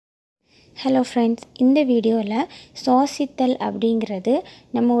Hello friends, இந்த வீடியோவில் சுவாசித்தல் அப்படிங்கிறது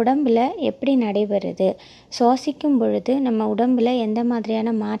நம்ம உடம்பில் எப்படி நடைபெறுது, சுவாசிக்கும் பொழுது நம்ம உடம்பில் எந்த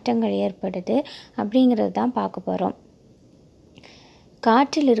மாதிரியான மாற்றங்கள் ஏற்படுது அப்படிங்கிறது தான் பார்க்க போகிறோம்.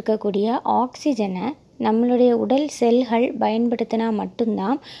 காற்றில் இருக்கக்கூடிய ஆக்சிஜனை நம்மளுடைய உடல் செல்கள் பயன்படுத்தினா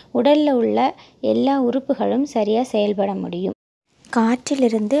மட்டும்தான் உடலில் உள்ள எல்லா உறுப்புகளும் சரியாக செயல்பட முடியும்.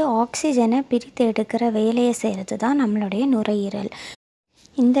 காற்றிலிருந்து ஆக்சிஜனை பிரித்து எடுக்கிற வேலையை செய்கிறது தான் நம்மளுடைய நுரையீரல்.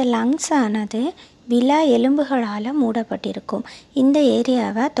 இந்த லங்ஸ் ஆனது விலா எலும்புகளால் மூடப்பட்டிருக்கும். இந்த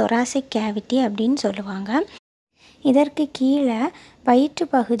ஏரியாவை தொராசிக் கேவிட்டி அப்படின்னு சொல்லுவாங்க. இதற்கு கீழே வயிற்று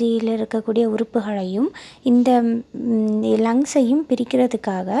பகுதியில் இருக்கக்கூடிய உறுப்புகளையும் இந்த லங்ஸையும்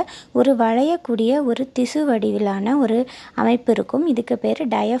பிரிக்கிறதுக்காக ஒரு வளையக்கூடிய ஒரு திசு வடிவிலான ஒரு அமைப்பு இருக்கும். இதுக்கு பேர்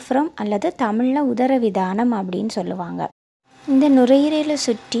டயஃப்ரம் அல்லது தமிழில் உதரவிதானம் அப்படின்னு சொல்லுவாங்க. இந்த நுரையீரலை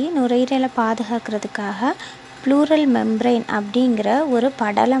சுற்றி நுரையீரலை பாதுகாக்கிறதுக்காக ப்ளூரல் மெம்ப்ரெயின் அப்படிங்கிற ஒரு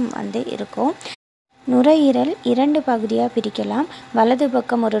படலம் இருக்கும். நுரையீரல் 2 பகுதியாக பிரிக்கலாம். வலது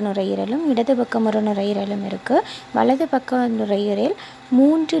பக்கம் ஒரு நுரையீரலும் இடது பக்கம் ஒரு நுரையீரலும் இருக்குது. வலது பக்க நுரையீரல்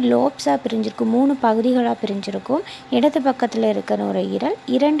 3 லோப்ஸாக பிரிஞ்சிருக்கும், 3 பகுதிகளாக பிரிஞ்சிருக்கும். இடது பக்கத்தில் இருக்க நுரையீரல்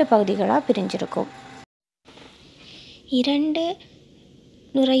 2 பகுதிகளாக பிரிஞ்சிருக்கும். 2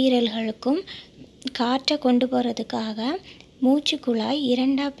 நுரையீரல்களுக்கும் காற்றை கொண்டு போகிறதுக்காக மூச்சுக்குழாய்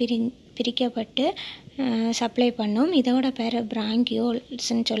 2ஆக பிரிக்கப்பட்டு சப்ளை பண்ணும். இதோட பேர்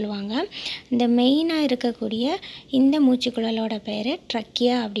பிராங்கியோல்ஸ்ன்னு சொல்லுவாங்க. இந்த மெயினாக இருக்கக்கூடிய இந்த மூச்சுக்குழலோட பேர்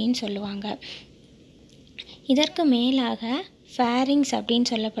ட்ரக்கியா அப்படின்னு சொல்லுவாங்க. இதற்கு மேலாக ஃபேரிங்ஸ்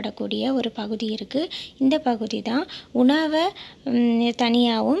அப்படின்னு சொல்லப்படக்கூடிய ஒரு பகுதி இருக்குது. இந்த பகுதி தான் உணவை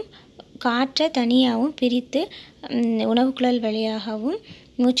தனியாகவும் காற்றை தனியாகவும் பிரித்து உணவுக்குழல் வழியாகவும்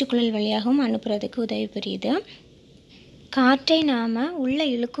மூச்சுக்குழல் வழியாகவும் அனுப்புறதுக்கு உதவி புரியுது. காற்றை நாம் உள்ளே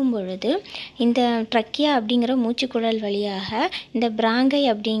இழுக்கும் பொழுது இந்த ட்ரக்கியா அப்படிங்கிற மூச்சுக்குழல் வழியாக இந்த பிராங்கை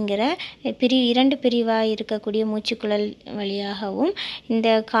அப்படிங்கிற 2 பிரிவாக இருக்கக்கூடிய மூச்சுக்குழல் வழியாகவும் இந்த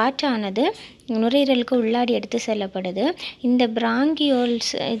காற்றானது நுரையீரலுக்கு உள்ளாடி எடுத்து செல்லப்படுது. இந்த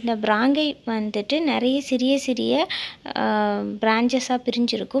பிராங்கை நிறைய சிறிய சிறிய பிரான்ச்சஸாக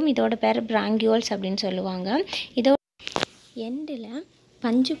பிரிஞ்சிருக்கும். இதோட பேர் பிராங்கியோல்ஸ் அப்படின்னு சொல்லுவாங்க. இதோட எண்டில்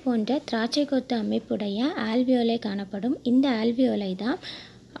பஞ்சு போன்ற திராட்சை கொத்து அமைப்புடைய ஆல்வியோலை காணப்படும். இந்த ஆல்வியோலை தான்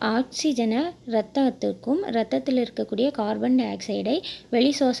ஆக்சிஜனை இரத்தத்தில் இருக்கக்கூடிய கார்பன் டை ஆக்சைடை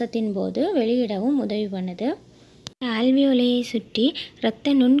வெளி சுவாசத்தின் போது வெளியிடவும் உதவி பண்ணுது. ஆல்வியோலையை சுற்றி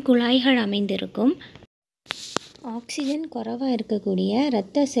இரத்த நுண்குழாய்கள் அமைந்திருக்கும். ஆக்சிஜன் குறைவாக இருக்கக்கூடிய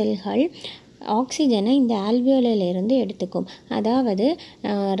இரத்த செல்கள் ஆக்சிஜனை இந்த ஆல்வியோலையிலிருந்து எடுத்துக்கும். அதாவது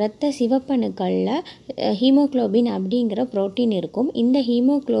இரத்த சிவப்பணுக்களில் ஹீமோக்ளோபின் அப்படிங்கிற புரோட்டீன் இருக்கும். இந்த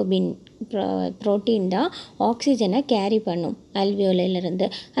ஹீமோக்ளோபின் புரோட்டீன் தான் ஆக்சிஜனை கேரி பண்ணும் ஆல்வியோலையிலிருந்து.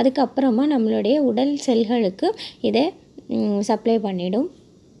 அதுக்கப்புறமா நம்மளுடைய உடல் செல்களுக்கு இதை சப்ளை பண்ணிடும்.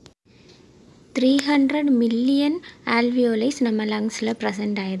 300 மில்லியன் ஆல்வியோலைஸ் நம்ம லங்ஸில்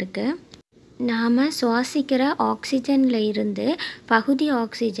ப்ரெசண்ட் ஆகிருக்கு. நாம் சுவாசிக்கிற ஆக்சிஜனில் இருந்து பகுதி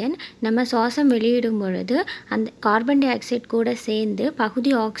ஆக்சிஜன் நம்ம சுவாசம் வெளியிடும் பொழுது அந்த கார்பன் டை ஆக்சைடு கூட சேர்ந்து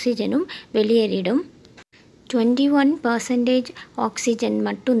பகுதி ஆக்சிஜனும் வெளியேறிடும். 21% ஆக்சிஜன்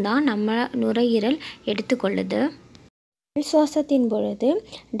மட்டும்தான் நம்ம நுரையீரல் எடுத்துக்கொள்ளுது. சுவாசத்தின் பொழுது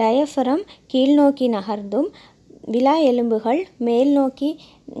டயஃப்ரம் கீழ்நோக்கி நகர்ந்தும் விலா எலும்புகள் மேல் நோக்கி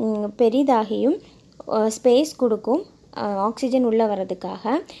பெரிதாகியும் ஸ்பேஸ் கொடுக்கும் ஆக்சிஜன் உள்ளே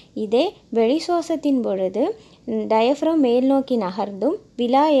வர்றதுக்காக. இதே வெளி சுவாசத்தின் பொழுது டயஃப்ரம் மேல் நோக்கி நகர்ந்தும்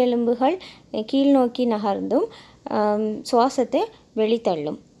விலா எலும்புகள் கீழ் நோக்கி நகர்ந்தும் சுவாசத்தை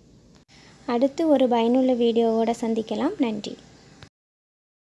வெளித்தள்ளும். அடுத்து ஒரு பயனுள்ள வீடியோவோடு சந்திக்கலாம். நன்றி.